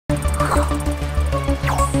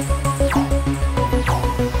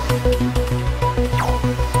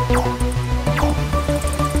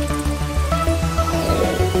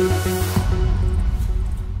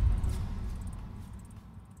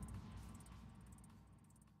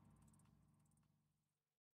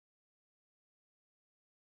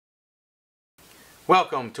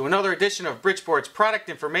Welcome to another edition of Bridgeport's Product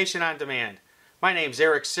Information on Demand. My name's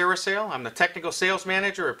Eric Saracel. I'm the Technical Sales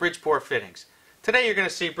Manager at Bridgeport Fittings. Today you're going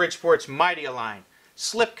to see Bridgeport's Mighty Align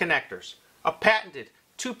slip connectors, a patented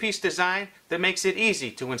two-piece design that makes it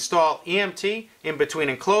easy to install EMT in between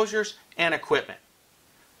enclosures and equipment.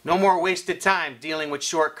 No more wasted time dealing with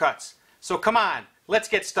shortcuts. So come on, let's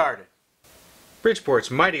get started.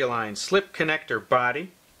 Bridgeport's Mighty Align slip connector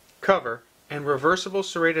body, cover, and reversible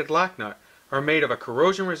serrated lock nut are made of a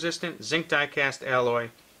corrosion-resistant zinc die-cast alloy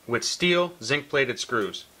with steel zinc-plated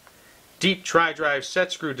screws. Deep tri-drive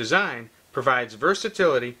set screw design provides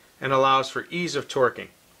versatility and allows for ease of torquing.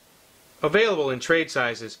 Available in trade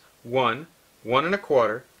sizes 1, 1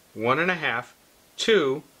 1/4, 1 1/2,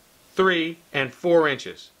 2, 3, and 4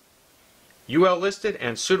 inches. UL listed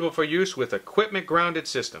and suitable for use with equipment grounded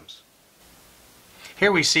systems.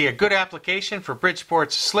 Here we see a good application for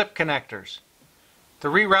Bridgeport's slip connectors. The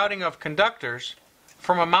rerouting of conductors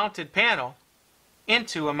from a mounted panel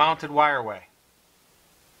into a mounted wireway.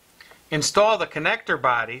 Install the connector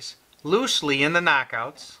bodies loosely in the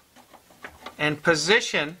knockouts and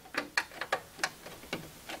position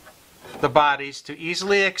the bodies to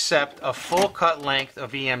easily accept a full cut length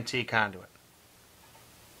of EMT conduit.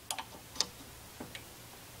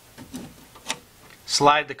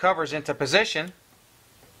 Slide the covers into position.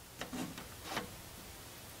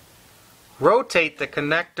 Rotate the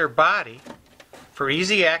connector body for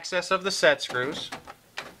easy access of the set screws.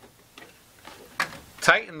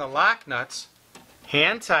 Tighten the lock nuts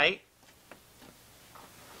hand tight,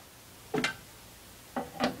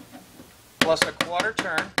 plus a quarter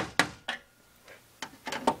turn.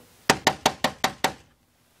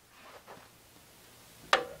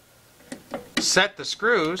 Set the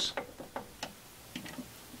screws.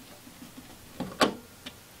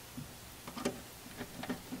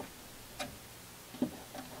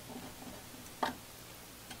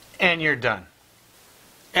 And you're done.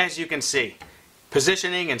 As you can see,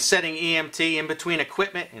 positioning and setting EMT in between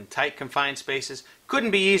equipment in tight confined spaces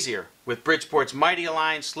couldn't be easier with Bridgeport's Mighty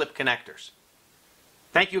Align slip connectors.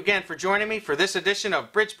 Thank you again for joining me for this edition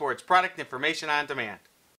of Bridgeport's Product Information on Demand.